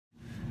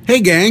Hey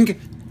gang,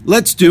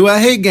 let's do a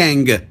hey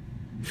gang.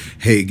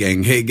 Hey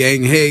gang, hey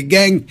gang, hey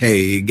gang,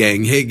 hey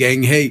gang, hey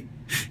gang, hey.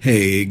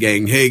 Hey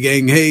gang, hey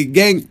gang, hey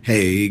gang,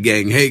 hey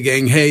gang, hey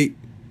gang, hey.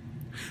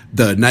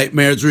 The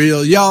nightmare's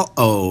real, y'all.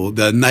 Oh,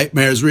 the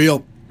nightmare's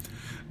real.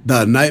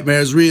 The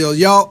nightmare's real,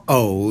 y'all.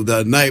 Oh,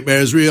 the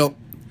nightmare's real.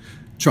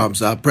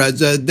 Trump's a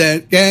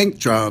president, gang.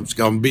 Trump's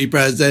gonna be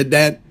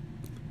president.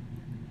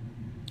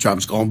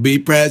 Trump's gonna be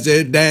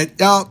president,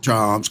 y'all.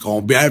 Trump's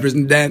gonna be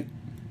president.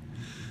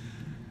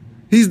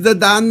 He's the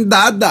Don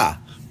Dada.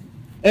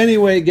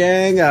 Anyway,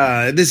 gang,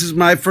 this is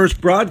my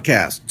first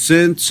broadcast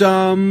since,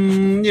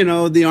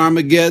 the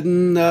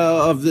Armageddon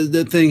of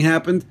the thing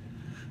happened.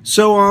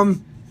 So,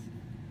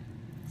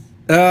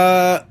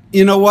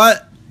 you know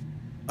what?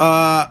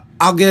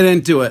 I'll get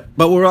into it,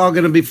 but we're all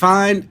going to be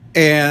fine,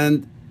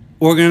 and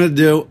we're going to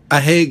do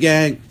a hey,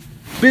 gang,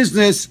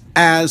 business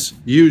as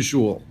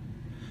usual.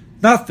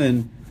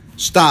 Nothing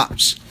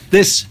stops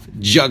this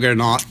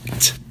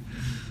juggernaut.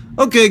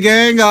 Okay,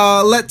 gang,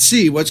 let's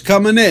see what's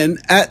coming in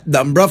at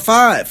number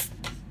 5.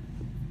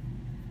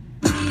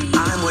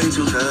 I'm way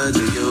too good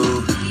to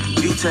you.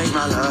 You take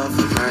my love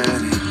for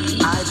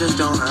granted. I just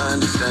don't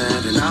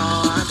understand it. No,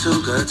 I'm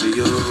too good to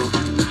you.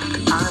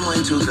 I'm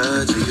way too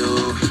good to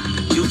you.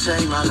 You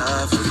take my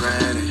love for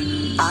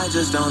granted. I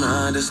just don't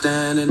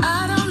understand it.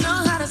 I don't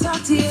know how to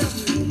talk to you.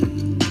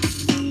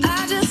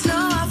 I just know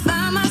I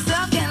find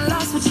myself getting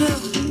lost with you.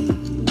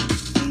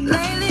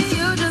 Lately,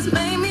 you just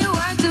made me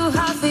work too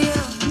hard for you.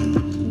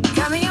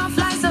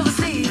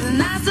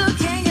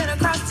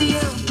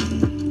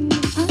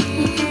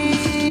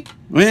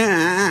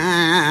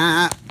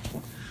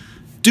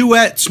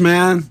 Duets,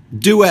 man.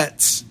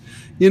 Duets.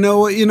 I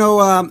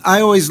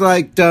always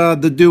liked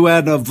the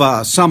duet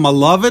of Summer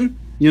Lovin',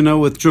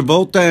 with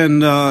Travolta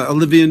and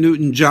Olivia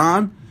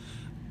Newton-John.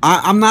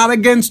 I'm not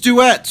against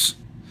duets.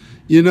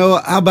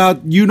 How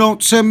about You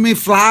Don't Send Me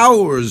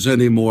Flowers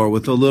Anymore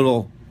with a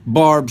little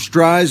Barb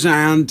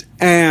Streisand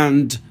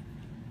and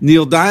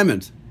Neil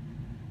Diamond.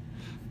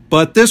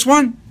 But this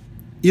one,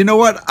 you know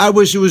what? I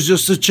wish it was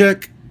just a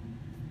chick.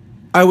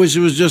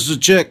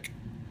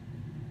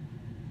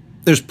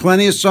 There's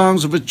plenty of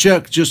songs of a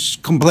chick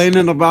just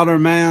complaining about her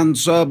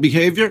man's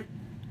behavior.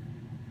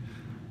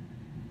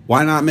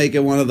 Why not make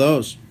it one of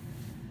those?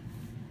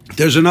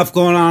 There's enough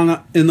going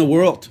on in the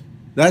world.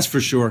 That's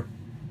for sure.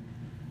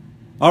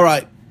 All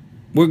right.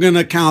 We're going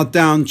to count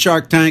down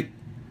Shark Tank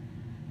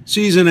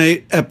Season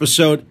 8,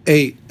 Episode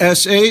 8.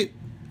 S8,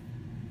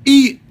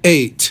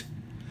 E8.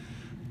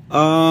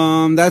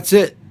 That's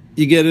it.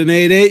 You get an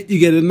 8-8, you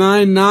get a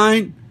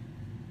 9-9.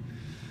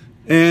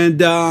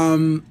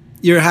 And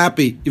you're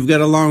happy. You've got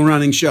a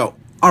long-running show.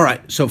 All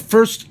right, so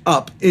first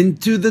up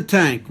into the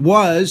tank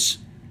was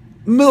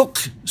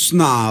Milk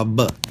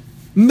Snob.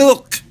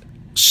 Milk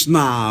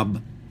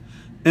Snob.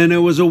 And it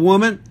was a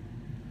woman,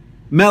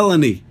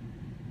 Melanie.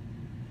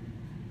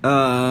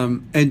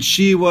 And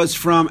she was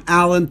from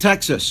Allen,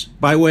 Texas,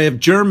 by way of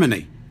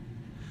Germany.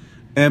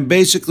 And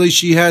basically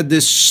she had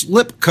this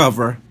slip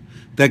cover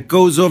that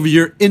goes over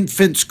your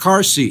infant's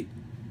car seat.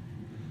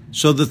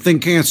 So the thing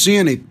can't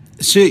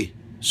see.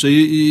 So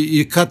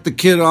you cut the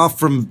kid off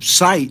from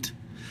sight,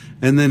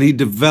 and then he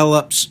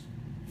develops,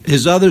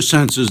 his other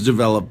senses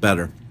develop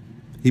better.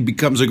 He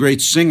becomes a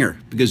great singer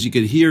because he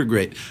could hear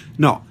great.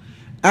 No,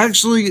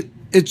 actually,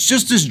 it's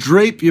just this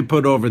drape you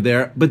put over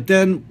there, but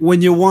then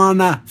when you want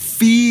to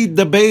feed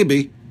the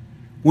baby,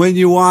 when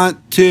you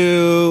want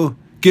to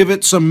give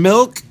it some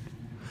milk,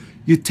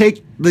 you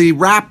take the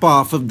wrap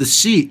off of the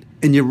seat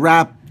and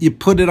you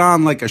put it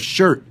on like a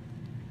shirt.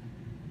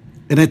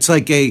 And it's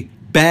like a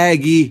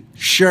baggy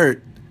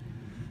shirt.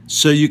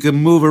 So you can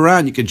move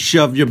around. You can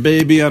shove your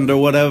baby under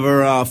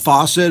whatever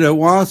faucet it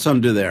wants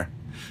under there.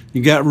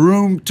 You got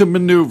room to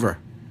maneuver,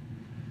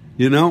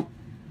 and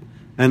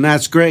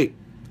that's great.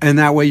 And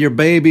that way your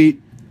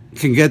baby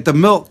can get the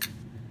milk.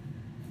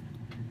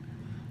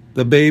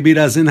 The baby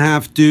doesn't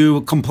have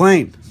to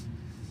complain.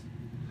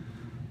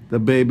 The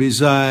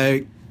baby's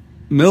like,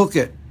 milk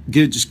it.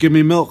 Just give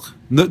me milk.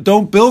 No,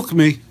 don't bilk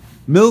me.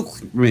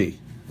 Milk me.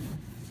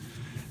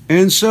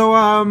 And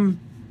so,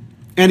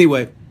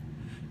 anyway,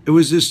 it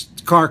was this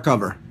car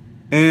cover.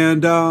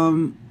 And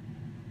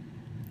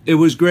it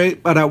was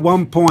great. But at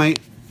one point,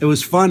 it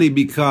was funny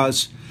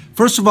because,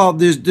 first of all,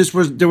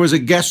 there was a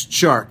guest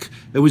shark.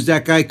 It was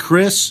that guy,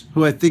 Chris,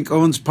 who I think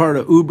owns part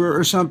of Uber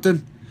or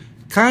something.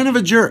 Kind of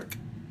a jerk.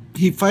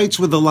 He fights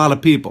with a lot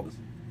of people.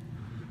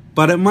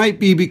 But it might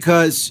be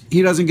because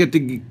he doesn't get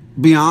to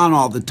be on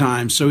all the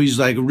time. So he's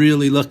like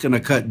really looking to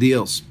cut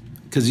deals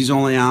because he's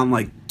only on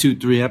like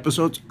 2-3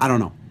 episodes. I don't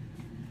know.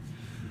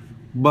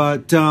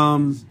 But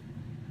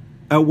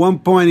at one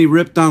point he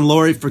ripped on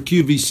Lori for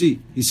QVC.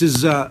 He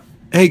says,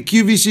 hey,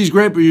 QVC's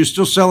great, but you're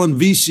still selling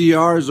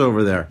VCRs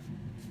over there.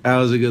 That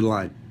was a good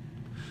line.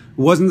 It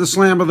wasn't the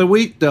slam of the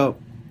week, though.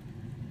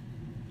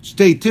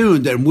 Stay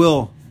tuned and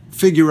we'll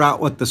figure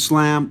out what the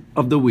slam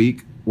of the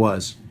week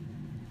was.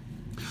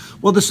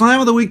 Well, the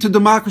slam of the week to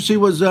democracy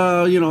was,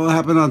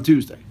 happened on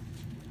Tuesday.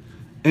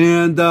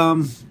 And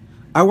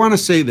I want to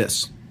say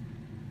this.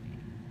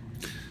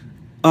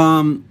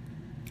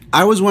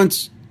 I was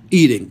once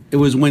eating. It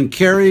was when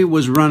Kerry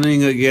was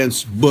running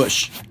against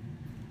Bush.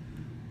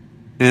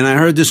 And I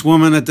heard this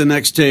woman at the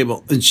next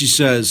table, and she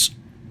says,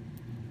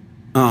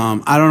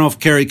 I don't know if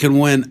Kerry can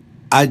win.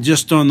 I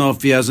just don't know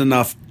if he has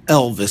enough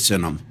Elvis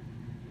in him.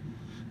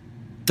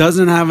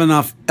 Doesn't have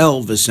enough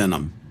Elvis in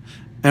him.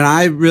 And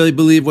I really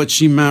believe what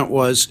she meant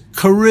was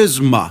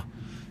charisma.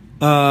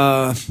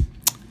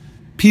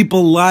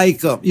 People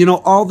like him. You know,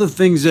 all the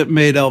things that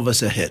made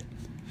Elvis a hit.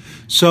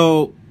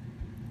 So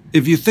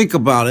if you think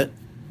about it,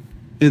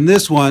 in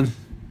this one,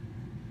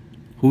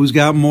 who's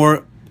got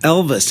more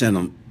Elvis in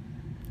him?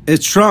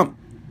 It's Trump.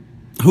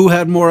 Who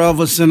had more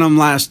Elvis in him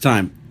last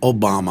time?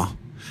 Obama.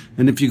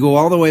 And if you go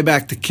all the way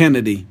back to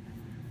Kennedy,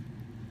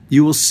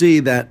 you will see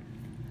that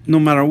no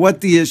matter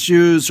what the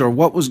issues or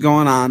what was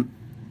going on,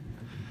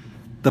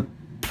 the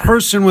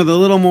person with a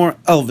little more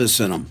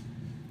Elvis in him,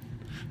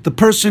 the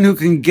person who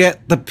can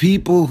get the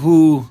people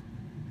who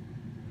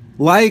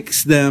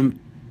likes them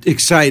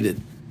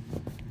excited.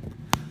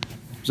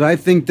 So I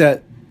think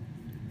that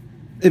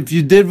if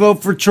you did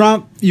vote for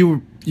Trump,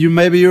 you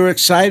maybe you were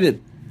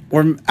excited,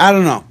 or I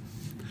don't know.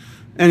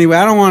 Anyway,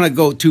 I don't want to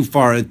go too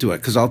far into it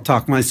because I'll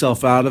talk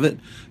myself out of it.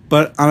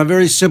 But on a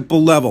very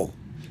simple level,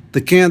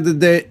 the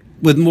candidate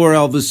with more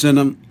Elvis in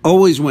him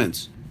always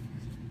wins.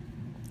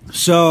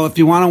 So if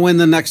you want to win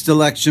the next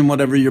election,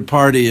 whatever your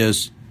party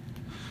is,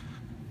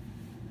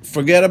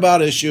 forget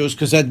about issues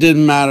because that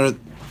didn't matter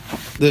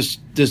this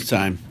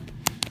time.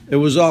 It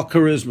was all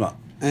charisma.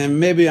 And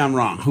maybe I'm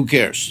wrong. Who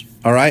cares?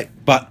 All right?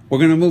 But we're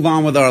going to move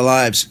on with our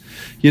lives.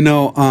 You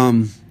know,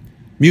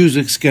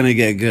 music's going to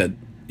get good.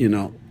 You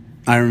know,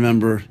 I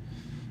remember,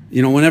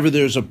 you know, whenever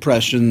there's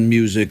oppression,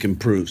 music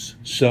improves.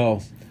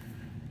 So,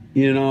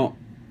 you know,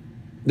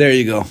 there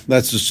you go.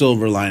 That's the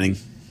silver lining.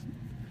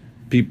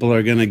 People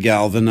are going to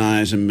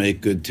galvanize and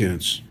make good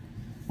tunes.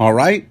 All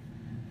right?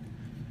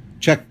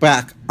 Check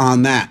back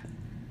on that.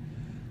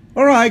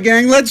 All right,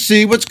 gang, let's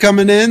see what's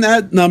coming in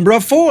at number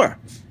 4.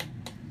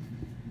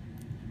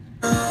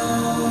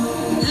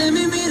 Let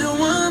me be the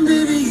one,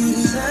 baby, you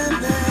deserve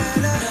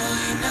better.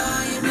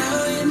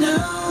 You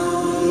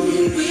know,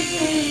 we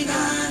ain't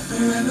got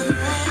forever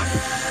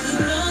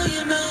and ever.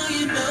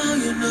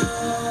 You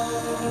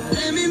know.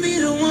 Let me be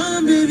the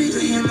one, baby,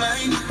 do you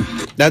mind?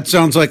 That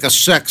sounds like a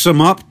sex 'em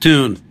up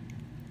tune.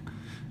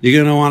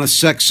 You're going to want to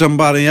sex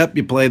somebody up,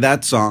 you play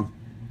that song.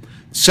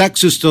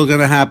 Sex is still going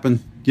to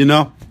happen, you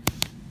know?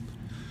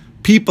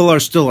 People are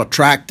still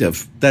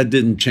attractive. That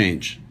didn't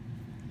change,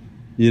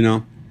 you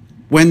know?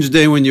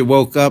 Wednesday when you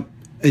woke up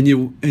and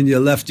you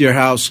left your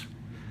house,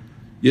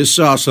 you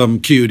saw some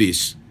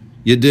cuties.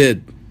 You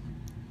did.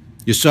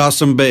 You saw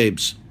some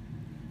babes.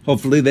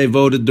 Hopefully they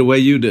voted the way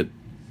you did.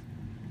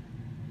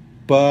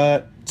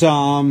 But,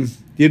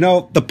 you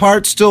know, the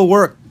parts still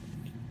work.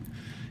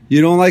 You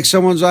don't like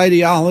someone's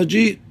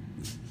ideology,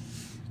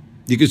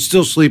 you could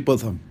still sleep with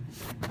them.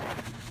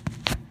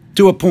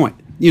 To a point.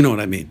 You know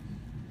what I mean.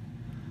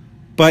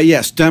 But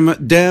yes,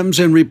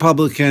 Dems and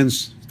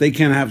Republicans, they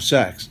can't have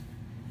sex.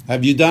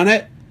 Have you done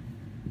it?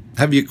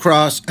 Have you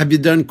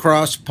done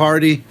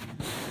cross-party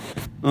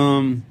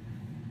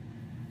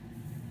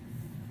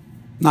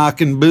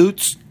knocking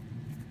boots?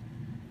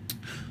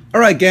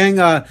 All right,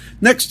 gang.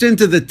 Next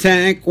into the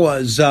tank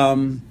was,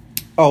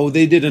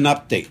 they did an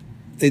update.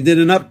 They did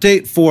an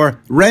update for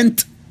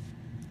Rent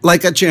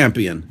Like a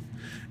Champion.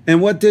 And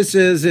what this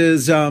is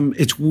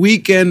it's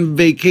weekend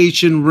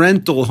vacation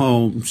rental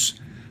homes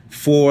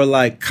for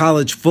like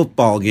college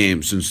football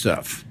games and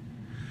stuff.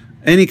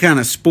 Any kind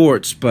of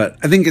sports, but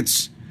I think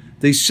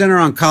they center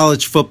on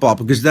college football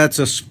because that's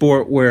a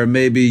sport where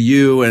maybe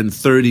you and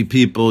 30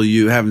 people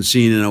you haven't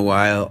seen in a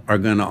while are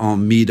going to all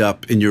meet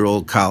up in your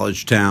old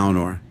college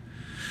town.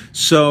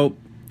 So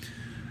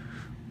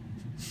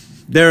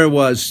there it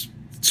was.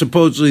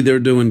 Supposedly they're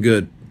doing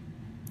good.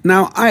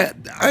 Now,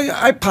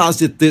 I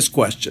posit this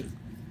question.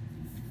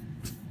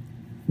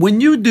 When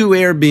you do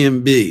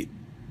Airbnb,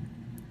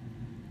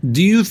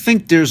 do you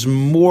think there's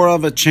more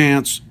of a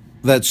chance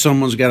that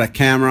someone's got a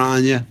camera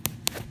on you,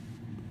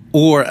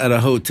 or at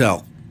a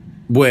hotel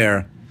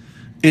where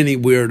any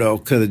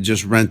weirdo could have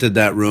just rented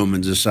that room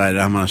and decided,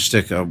 I'm going to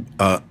stick a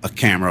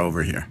camera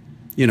over here?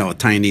 You know, a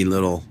tiny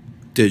little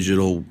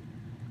digital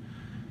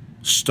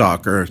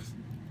stalker,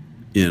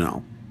 you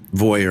know,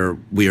 voyeur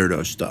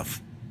weirdo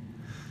stuff.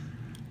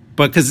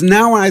 But because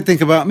now when I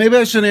think about maybe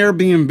I should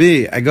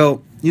Airbnb, I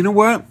go, you know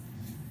what?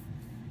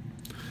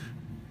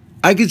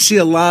 I could see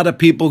a lot of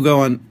people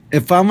going,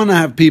 if I'm going to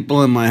have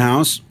people in my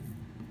house,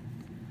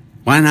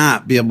 why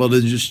not be able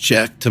to just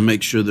check to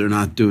make sure they're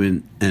not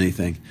doing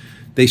anything?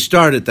 They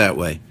start it that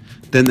way.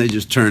 Then they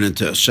just turn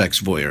into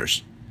sex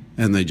voyeurs,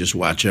 and they just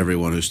watch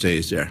everyone who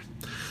stays there.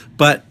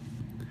 But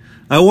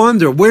I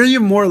wonder, where are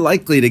you more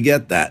likely to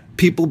get that?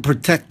 People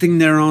protecting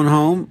their own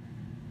home,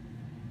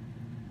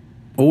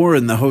 or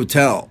in the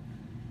hotel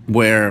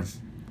where,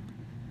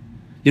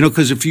 you know,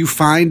 because if you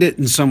find it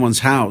in someone's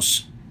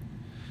house,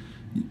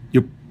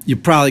 you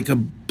probably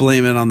could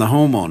blame it on the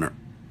homeowner,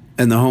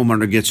 and the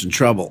homeowner gets in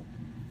trouble.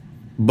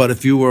 But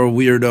if you were a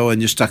weirdo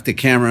and you stuck the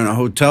camera in a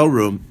hotel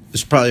room,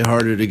 it's probably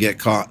harder to get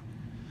caught.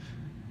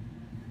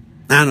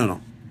 I don't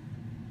know.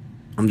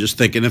 I'm just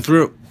thinking it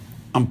through.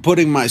 I'm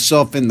putting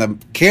myself in the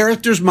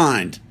character's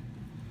mind,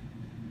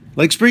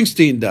 like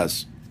Springsteen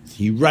does.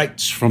 He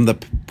writes from the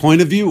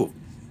point of view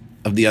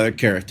of the other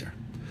character.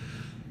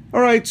 All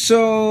right,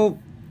 so,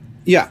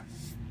 yeah.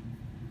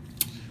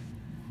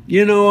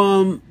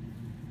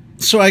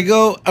 So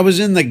I was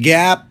in the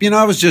Gap,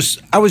 I was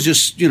just,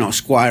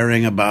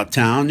 squiring about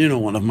town,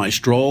 one of my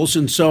strolls.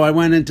 And so I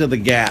went into the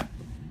Gap.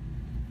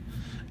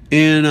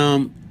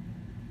 And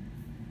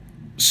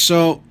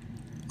so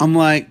I'm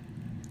like,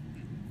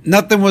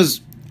 nothing was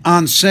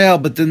on sale,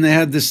 but then they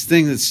had this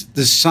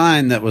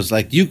sign that was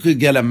like, you could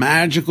get a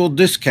magical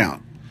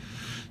discount.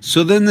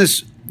 So then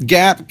this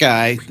Gap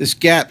guy, this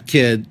Gap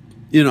kid,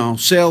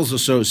 sales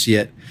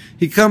associate,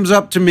 he comes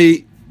up to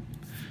me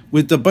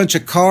with a bunch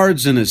of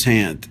cards in his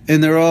hand,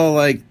 and they're all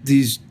like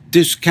these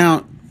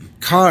discount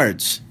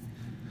cards,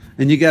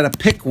 and you got to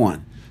pick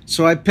one.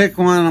 So I pick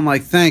one, and I'm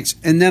like, thanks.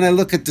 And then I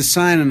look at the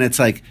sign, and it's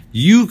like,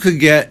 you could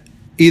get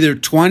either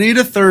 20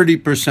 to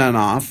 30%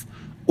 off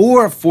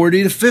or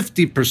 40 to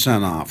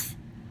 50% off,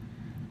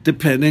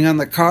 depending on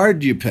the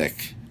card you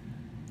pick.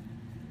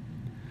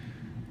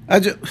 Why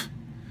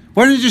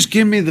don't you just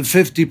give me the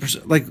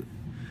 50%? Like,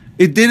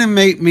 it didn't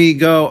make me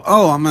go,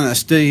 oh, I'm going to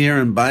stay here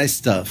and buy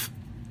stuff.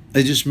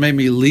 It just made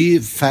me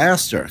leave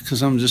faster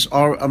because I'm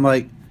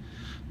like,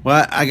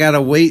 well, I got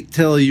to wait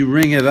till you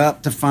ring it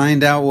up to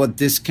find out what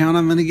discount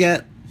I'm going to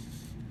get.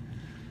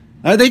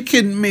 Are they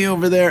kidding me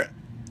over there?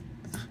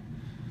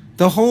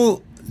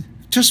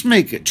 Just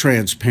make it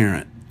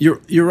transparent.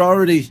 You're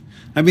already,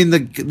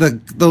 the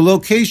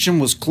location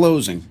was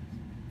closing.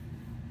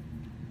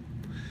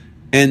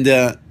 And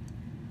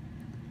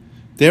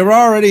they were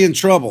already in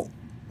trouble.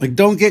 Like,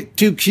 don't get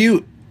too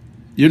cute.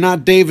 You're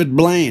not David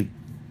Blaine.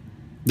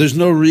 There's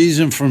no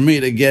reason for me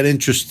to get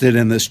interested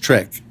in this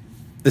trick.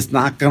 It's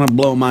not going to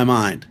blow my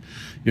mind.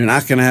 You're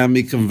not going to have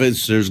me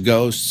convinced there's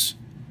ghosts.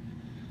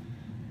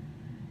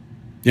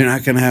 You're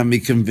not going to have me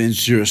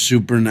convinced you're a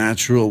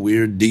supernatural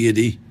weird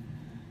deity.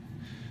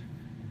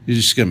 You're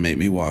just going to make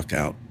me walk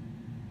out.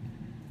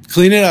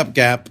 Clean it up,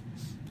 Gap.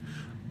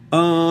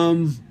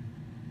 What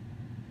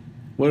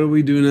do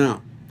we do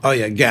now? Oh,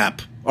 yeah,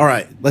 Gap. All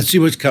right, let's see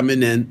what's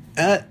coming in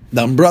at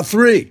number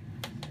 3.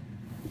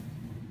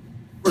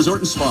 Resort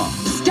and Spa.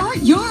 Start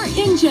your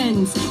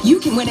engines. You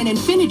can win an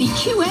Infiniti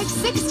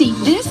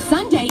QX60 this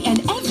Sunday and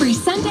every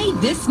Sunday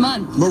this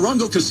month.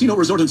 Morongo Casino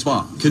Resort and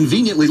Spa.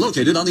 Conveniently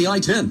located on the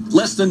I-10.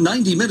 Less than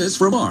 90 minutes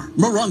from our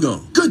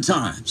Morongo. Good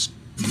times.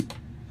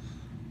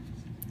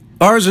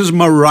 Ours is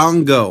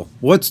Morongo.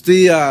 What's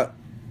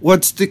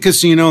the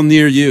casino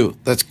near you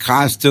that's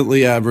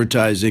constantly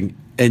advertising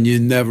and you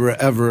never,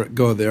 ever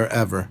go there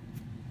ever?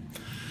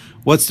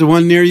 What's the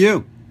one near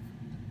you?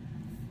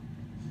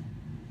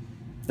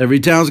 Every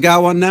town's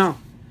got one now.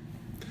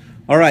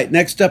 All right,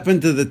 next up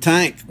into the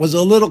tank was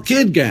a little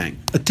kid gang,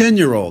 a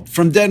 10-year-old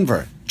from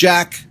Denver,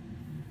 Jack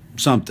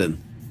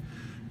something.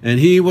 And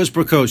he was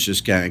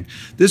precocious, gang.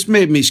 This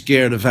made me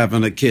scared of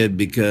having a kid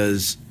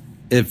because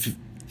if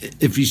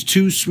he's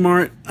too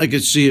smart, I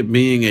could see it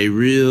being a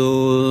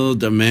real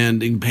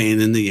demanding pain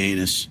in the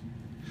anus.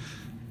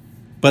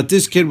 But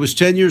this kid was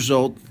 10 years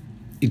old.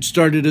 He'd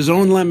started his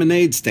own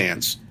lemonade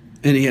stands.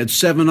 And he had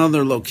 7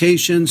 other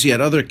locations. He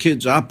had other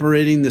kids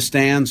operating the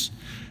stands.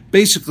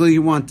 Basically, he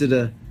wanted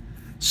to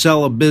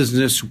sell a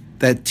business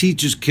that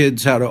teaches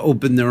kids how to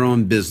open their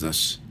own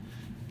business.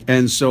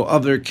 And so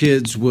other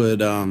kids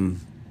would, other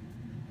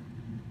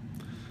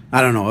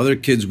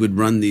kids would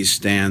run these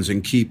stands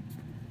and keep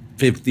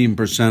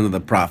 15% of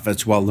the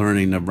profits while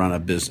learning to run a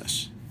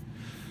business.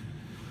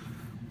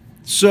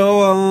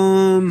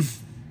 So,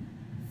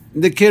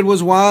 the kid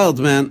was wild,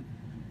 man.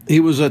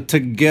 He was a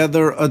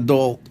together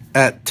adult.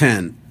 At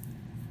 10,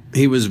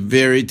 he was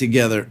very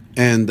together,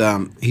 and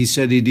he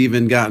said he'd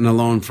even gotten a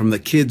loan from the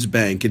Kids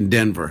Bank in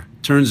Denver.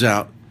 Turns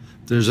out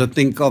there's a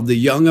thing called the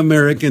Young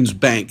Americans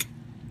Bank.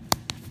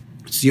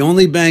 It's the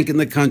only bank in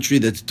the country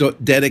that's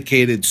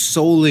dedicated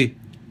solely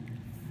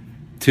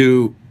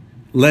to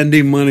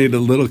lending money to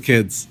little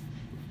kids.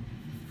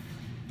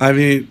 I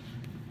mean,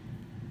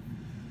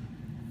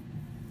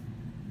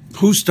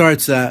 who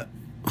starts that?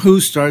 Who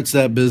starts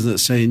that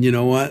business saying, you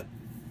know what?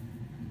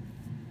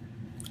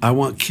 I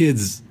want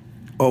kids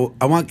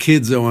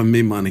owing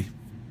me money.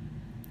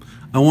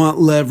 I want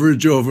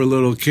leverage over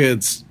little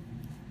kids.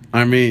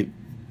 I mean,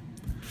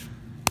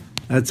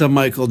 that's a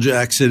Michael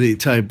Jackson-y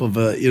type of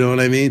a, you know what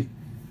I mean?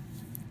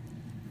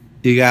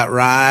 You got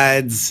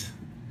rides.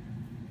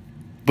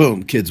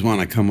 Boom, kids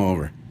want to come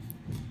over.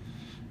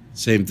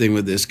 Same thing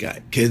with this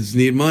guy. Kids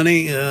need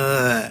money.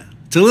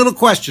 It's a little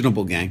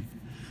questionable, gang.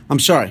 I'm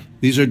sorry.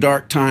 These are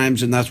dark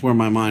times, and that's where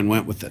my mind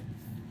went with it.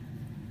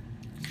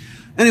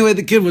 Anyway,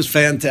 the kid was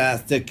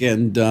fantastic,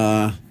 and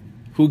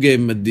who gave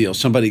him a deal?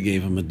 Somebody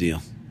gave him a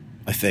deal,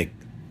 I think.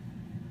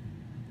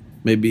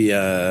 Maybe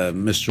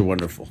Mr.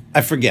 Wonderful.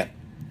 I forget.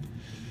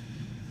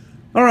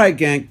 All right,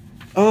 gang.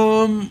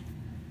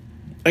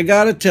 I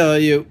got to tell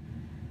you,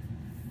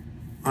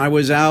 I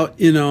was out,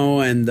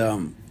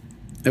 and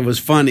it was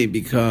funny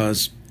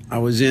because I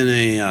was in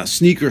a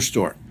sneaker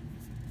store,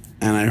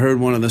 and I heard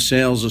one of the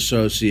sales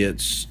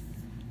associates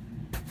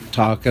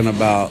talking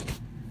about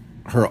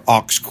her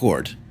aux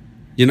cord.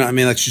 You know what I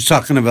mean? Like she's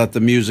talking about the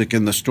music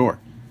in the store.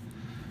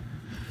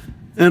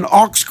 And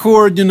aux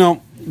cord,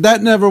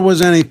 that never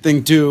was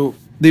anything to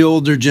the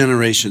older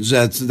generations.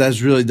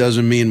 That's really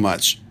doesn't mean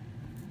much.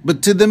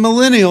 But to the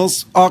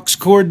millennials, aux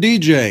cord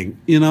DJing,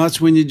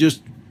 that's when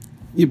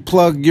you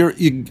plug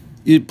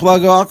you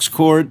plug aux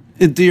cord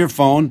into your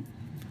phone,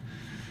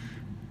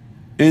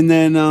 and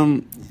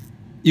then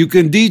you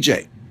can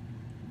DJ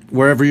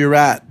wherever you're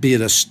at, be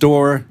it a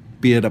store,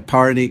 be it a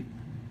party.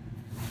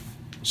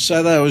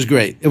 So that was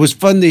great. It was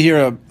fun to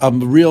hear a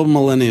real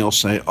millennial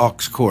say aux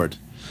cord.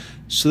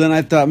 So then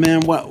I thought, man,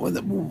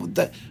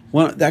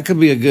 that could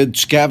be a good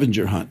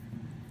scavenger hunt.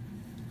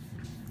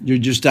 You're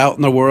just out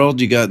in the world,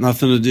 you got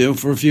nothing to do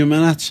for a few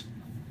minutes.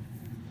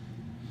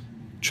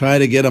 Try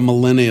to get a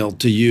millennial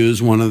to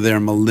use one of their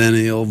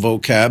millennial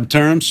vocab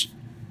terms,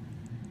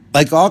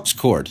 like aux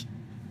cord.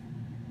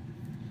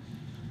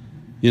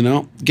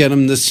 Get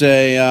them to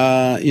say,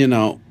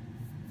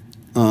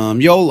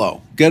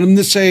 YOLO. Get them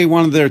to say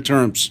one of their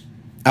terms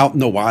out in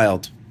the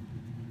wild.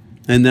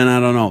 And then,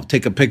 I don't know,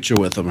 take a picture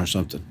with them or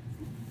something.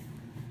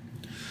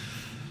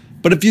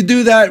 But if you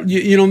do that,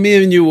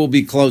 me and you will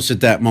be close at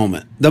that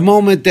moment. The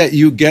moment that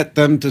you get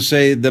them to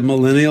say the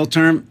millennial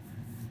term,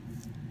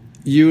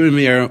 you and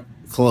me are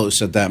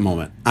close at that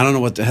moment. I don't know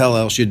what the hell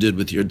else you did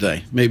with your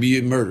day. Maybe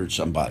you murdered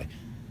somebody.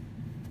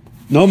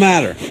 No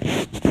matter.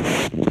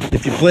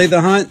 If you play the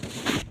hunt,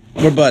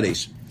 we're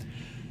buddies.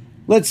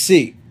 Let's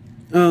see.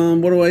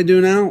 What do I do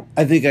now?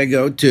 I think I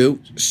go to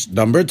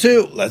number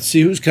 2. Let's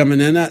see who's coming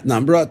in at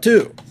number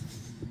 2.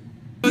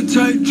 A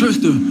tight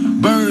Trista,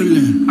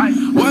 Berlin.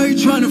 Why you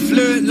trying to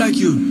flirt like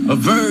you a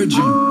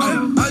virgin?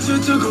 I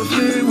just took a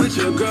flirt with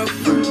your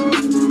girlfriend.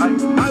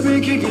 I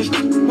been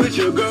kicking with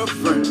your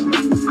girlfriend.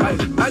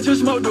 I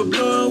just smoked a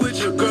blunt with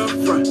your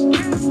girlfriend.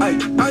 I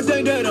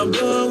think that I'm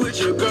done with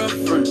your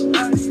girlfriend.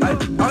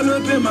 All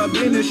up in my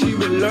business, she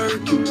been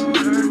lurking.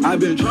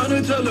 I've been trying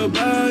to tell her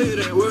about it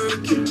ain't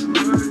working.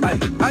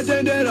 I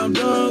think that I'm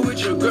done with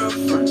your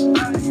girlfriend.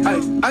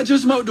 I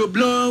just smoked a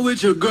blunt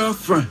with your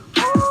girlfriend.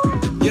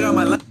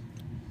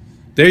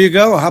 There you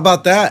go. How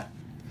about that?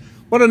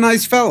 What a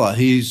nice fella.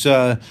 He's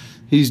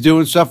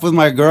doing stuff with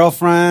my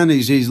girlfriend.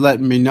 He's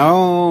letting me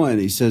know, and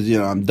he says,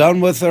 I'm done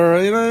with her.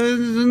 He's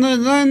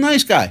a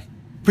nice guy.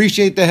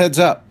 Appreciate the heads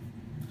up.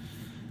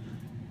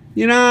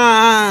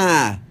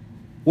 Well,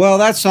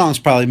 that song's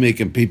probably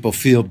making people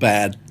feel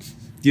bad.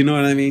 You know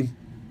what I mean?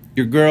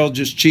 Your girl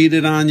just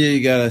cheated on you.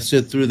 You got to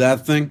sit through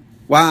that thing.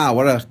 Wow,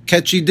 what a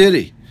catchy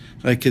ditty.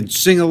 I could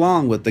sing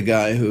along with the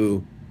guy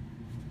who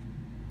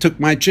took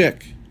my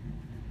chick.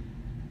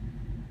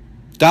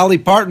 Dolly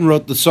Parton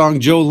wrote the song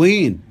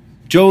Jolene.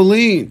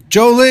 Jolene,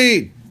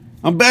 Jolene,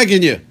 I'm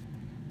begging you,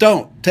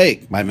 don't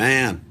take my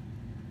man.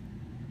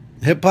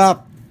 Hip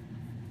hop,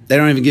 they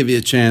don't even give you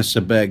a chance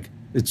to beg.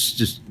 It's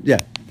just,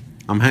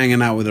 I'm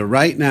hanging out with her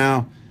right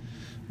now.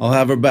 I'll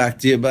have her back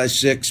to you by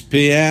 6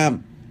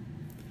 p.m.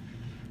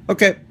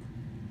 Okay.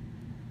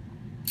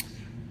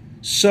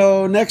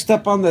 So next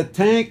up on the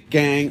Tank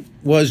Gang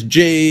was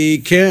Jay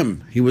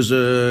Kim. He was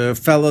a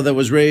fella that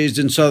was raised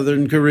in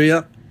Southern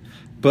Korea,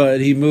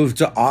 but he moved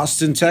to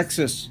Austin,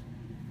 Texas,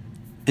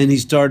 and he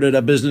started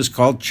a business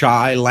called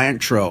Chai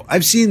Lantro.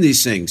 I've seen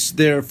these things.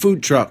 They're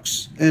food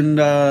trucks and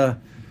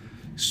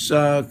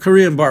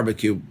Korean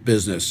barbecue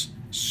business.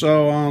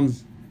 So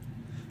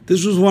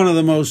this was one of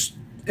the most,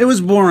 it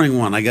was boring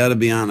one, I got to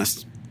be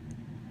honest.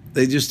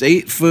 They just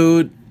ate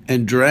food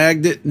and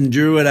dragged it and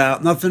drew it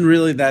out. Nothing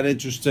really that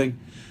interesting.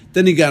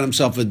 Then he got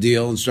himself a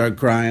deal and started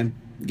crying,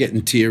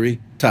 getting teary,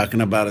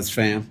 talking about his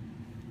fam.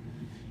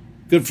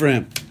 Good for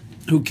him.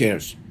 Who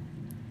cares?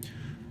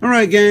 All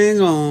right,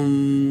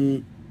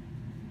 gang.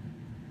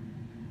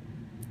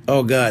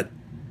 Oh, God.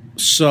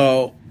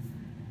 So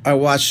I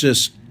watched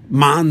this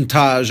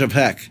montage of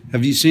heck.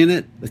 Have you seen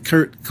it? The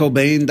Kurt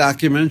Cobain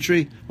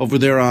documentary over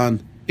there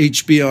on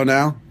HBO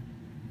Now.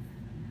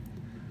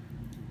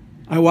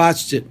 I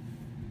watched it.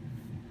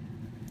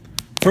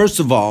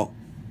 First of all,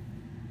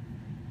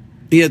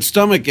 he had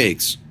stomach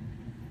aches.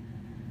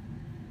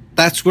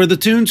 That's where the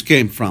tunes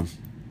came from.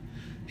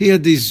 He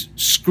had these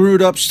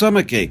screwed up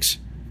stomach aches.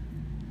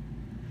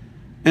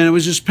 And it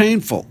was just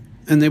painful.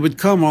 And they would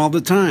come all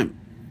the time.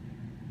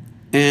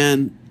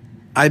 And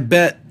I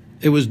bet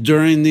it was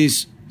during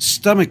these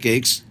stomach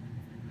aches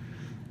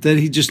that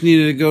he just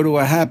needed to go to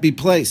a happy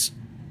place.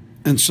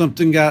 And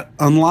something got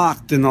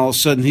unlocked, and all of a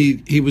sudden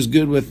he was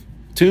good with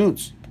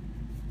tunes.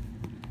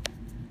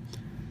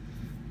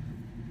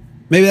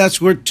 Maybe that's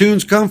where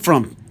tunes come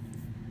from.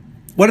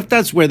 What if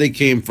that's where they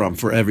came from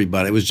for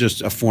everybody? It was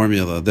just a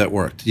formula that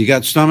worked. You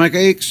got stomach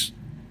aches,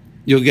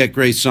 you'll get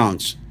great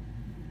songs.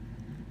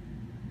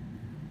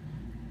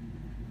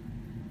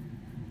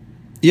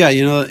 Yeah,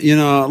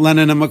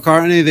 Lennon and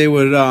McCartney, they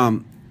would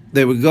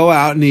they would go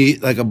out and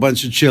eat like a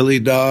bunch of chili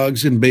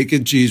dogs and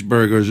bacon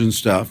cheeseburgers and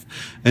stuff.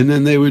 And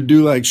then they would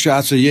do like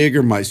shots of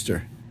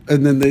Jägermeister.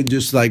 And then they'd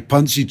just like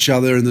punch each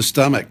other in the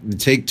stomach and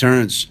take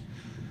turns.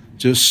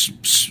 Just,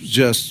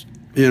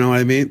 you know what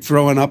I mean?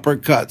 Throwing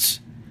uppercuts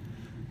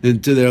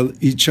into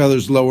each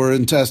other's lower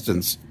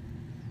intestines.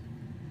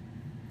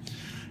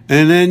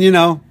 And then, you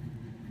know,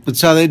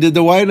 that's how they did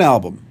the White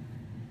Album.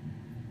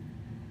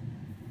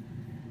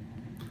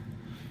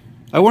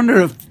 I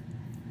wonder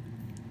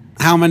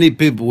how many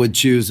people would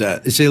choose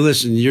that. They say,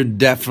 listen, you're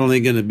definitely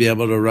going to be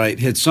able to write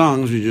hit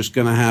songs. You're just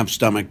going to have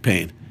stomach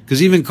pain.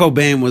 Because even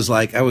Cobain was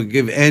like, I would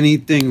give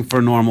anything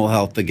for normal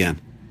health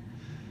again.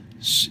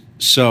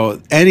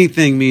 So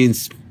anything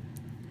means,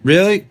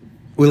 really?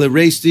 We'll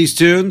erase these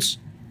tunes?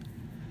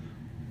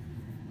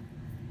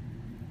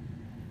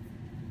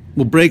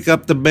 We'll break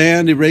up the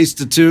band, erase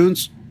the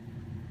tunes?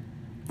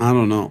 I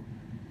don't know.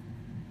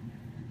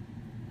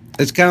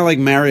 It's kind of like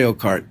Mario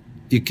Kart.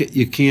 You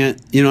can't,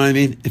 you know what I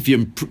mean? If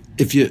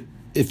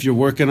you're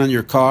working on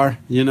your car,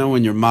 you know,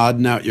 when you're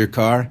modding out your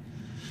car,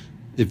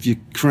 if you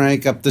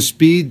crank up the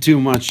speed too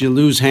much, you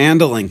lose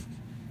handling.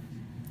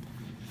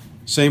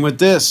 Same with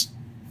this.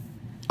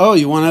 Oh,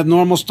 you want to have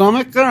normal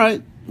stomach? All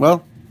right.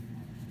 Well,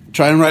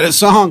 try and write a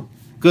song.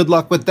 Good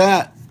luck with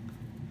that.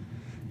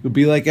 You'll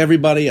be like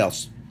everybody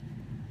else.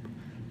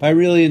 I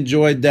really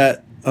enjoyed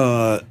that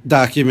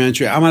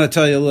documentary. I'm going to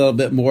tell you a little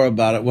bit more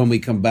about it when we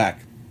come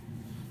back.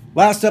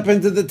 Last up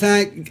into the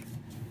tank.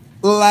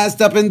 Oh,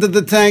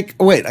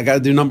 wait, I got to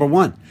do number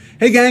one.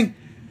 Hey, gang.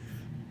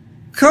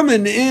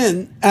 Coming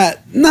in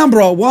at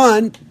number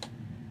one.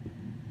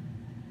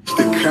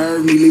 The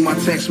curve, me leave my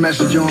text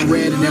message on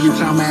red, and every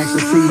time I ask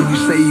to see you, you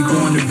say you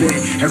going to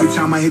bed. Every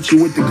time I hit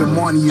you with the good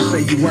morning, you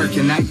say you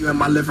working. Now you in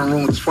my living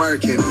room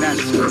twerking.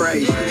 That's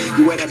crazy.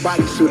 You wear that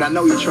bodysuit, I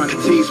know you're trying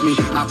to tease me.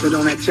 I put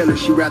on that tiller,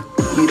 she rather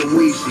me than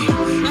Weezy.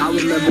 I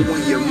remember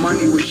when your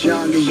money was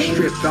young and you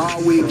stripped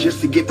all week just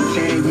to get the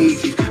 10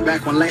 Yeezys.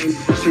 Back when Lane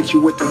hit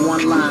you with the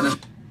one-liner.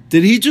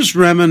 Did he just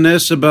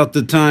reminisce about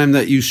the time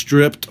that you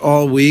stripped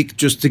all week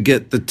just to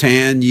get the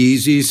tan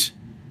Yeezys?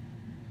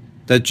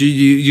 That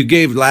you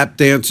gave lap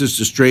dances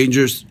to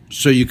strangers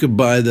so you could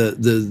buy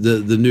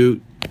the new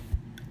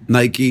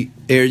Nike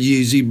Air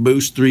Yeezy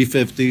Boost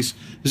 350s?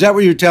 Is that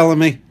what you're telling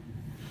me?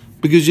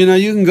 Because, you know,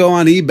 you can go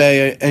on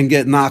eBay and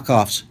get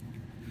knockoffs.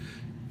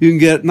 You can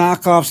get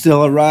knockoffs.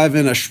 They'll arrive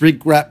in a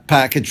shrink-wrap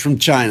package from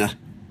China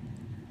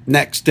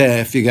next day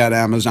if you got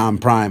Amazon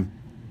Prime.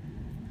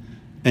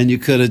 And you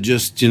could have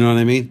just, you know what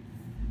I mean?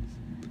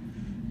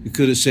 You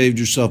could have saved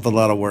yourself a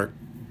lot of work.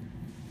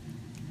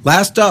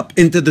 Last up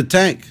into the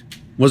tank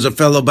was a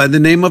fellow by the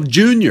name of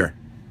Junior.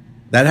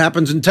 That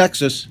happens in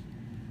Texas.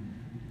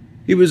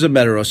 He was a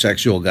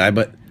heterosexual guy,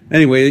 but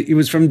anyway, he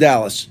was from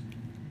Dallas.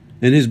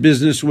 And his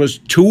business was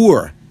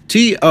Tour,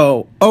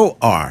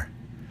 Toor.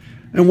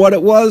 And what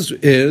it was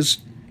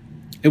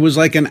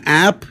like an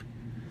app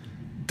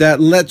that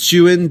lets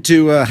you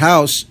into a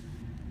house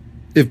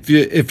if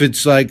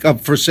it's like up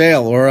for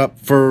sale or up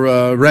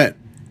for rent.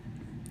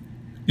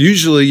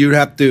 Usually you'd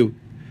have to,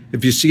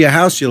 if you see a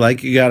house you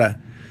like, you got to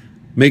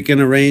make an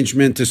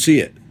arrangement to see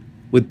it.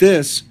 With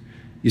this,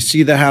 you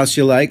see the house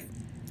you like,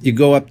 you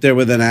go up there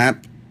with an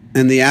app,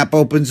 and the app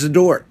opens the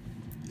door,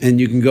 and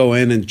you can go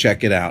in and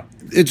check it out.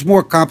 It's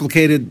more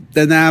complicated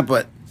than that,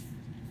 but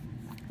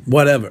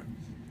whatever.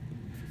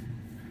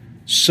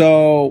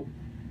 So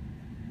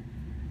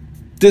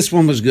this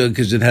one was good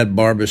because it had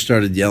Barbara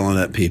started yelling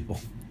at people.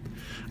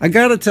 I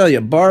got to tell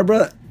you,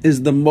 Barbara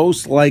is the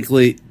most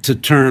likely to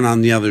turn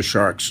on the other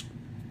sharks.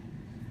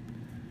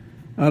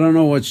 I don't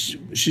know what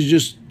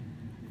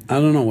I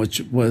don't know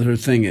what her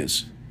thing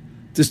is.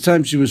 This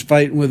time she was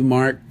fighting with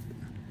Mark.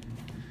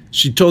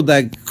 She told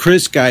that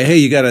Chris guy, hey,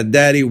 you got a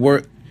daddy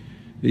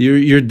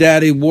your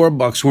daddy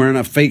Warbucks wearing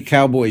a fake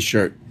cowboy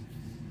shirt.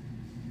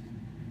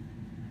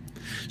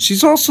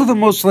 She's also the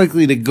most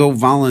likely to go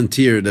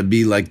volunteer to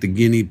be like the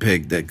guinea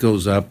pig that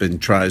goes up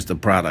and tries the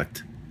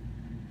product.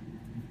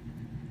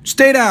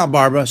 Stay down,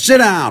 Barbara. Sit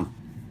down.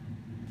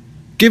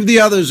 Give the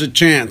others a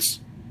chance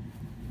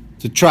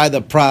to try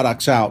the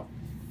products out.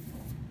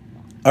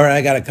 All right,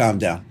 I got to calm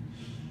down.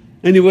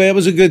 Anyway, it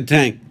was a good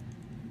tank.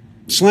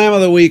 Slam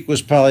of the week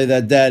was probably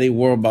that daddy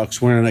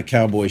Warbucks wearing a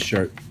cowboy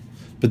shirt.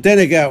 But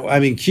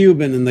then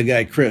Cuban and the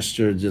guy Chris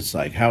are just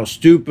like, how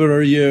stupid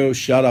are you?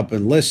 Shut up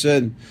and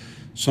listen.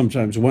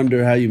 Sometimes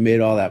wonder how you made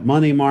all that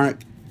money, Mark.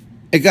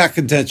 It got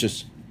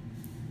contentious.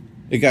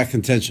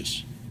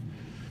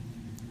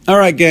 All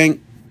right,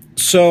 gang.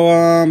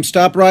 So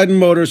stop riding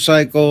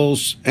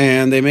motorcycles,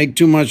 and they make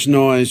too much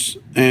noise.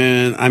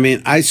 And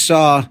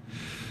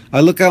I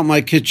look out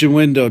my kitchen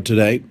window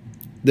today.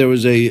 There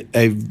was a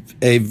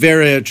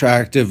very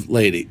attractive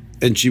lady,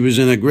 and she was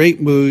in a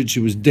great mood. She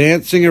was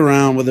dancing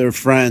around with her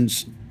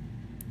friends.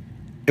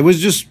 It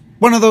was just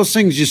one of those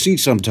things you see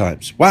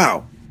sometimes.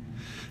 Wow.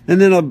 And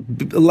then a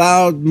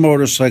loud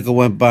motorcycle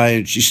went by,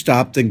 and she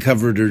stopped and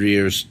covered her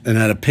ears and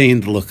had a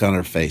pained look on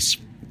her face.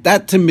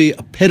 That, to me,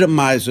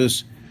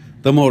 epitomizes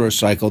the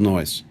motorcycle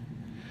noise.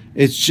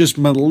 It's just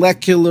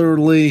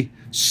molecularly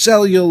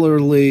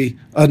cellularly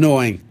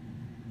annoying.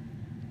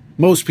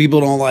 Most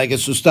people don't like it,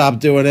 so stop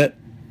doing it.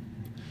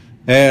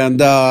 And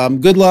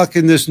good luck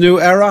in this new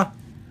era.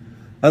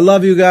 I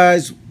love you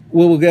guys.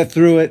 We will get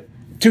through it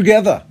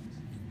together.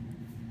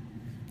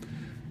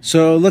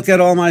 So look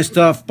at all my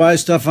stuff. Buy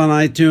stuff on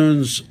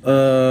iTunes.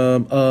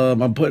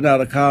 I'm putting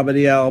out a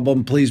comedy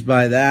album. Please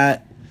buy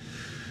that.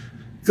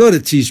 Go to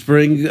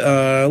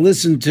Teespring.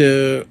 Listen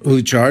to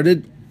Who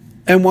Charted.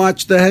 And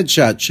watch The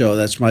Headshot Show.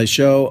 That's my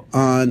show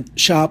on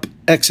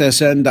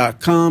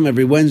shopxsn.com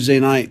every Wednesday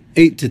night,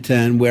 8 to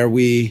 10, where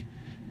me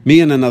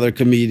and another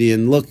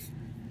comedian, look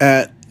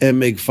at and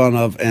make fun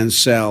of and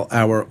sell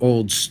our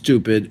old,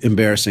 stupid,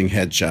 embarrassing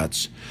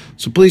headshots.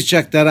 So please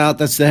check that out.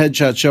 That's The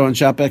Headshot Show on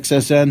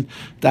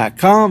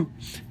shopxsn.com.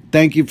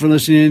 Thank you for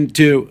listening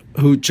to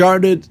Who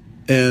Charted,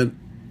 and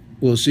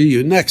we'll see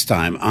you next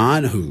time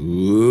on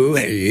Who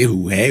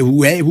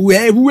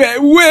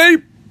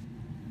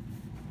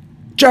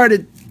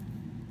Charted.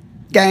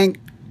 Gang.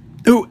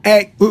 Who,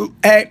 hey,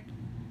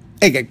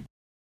 gang.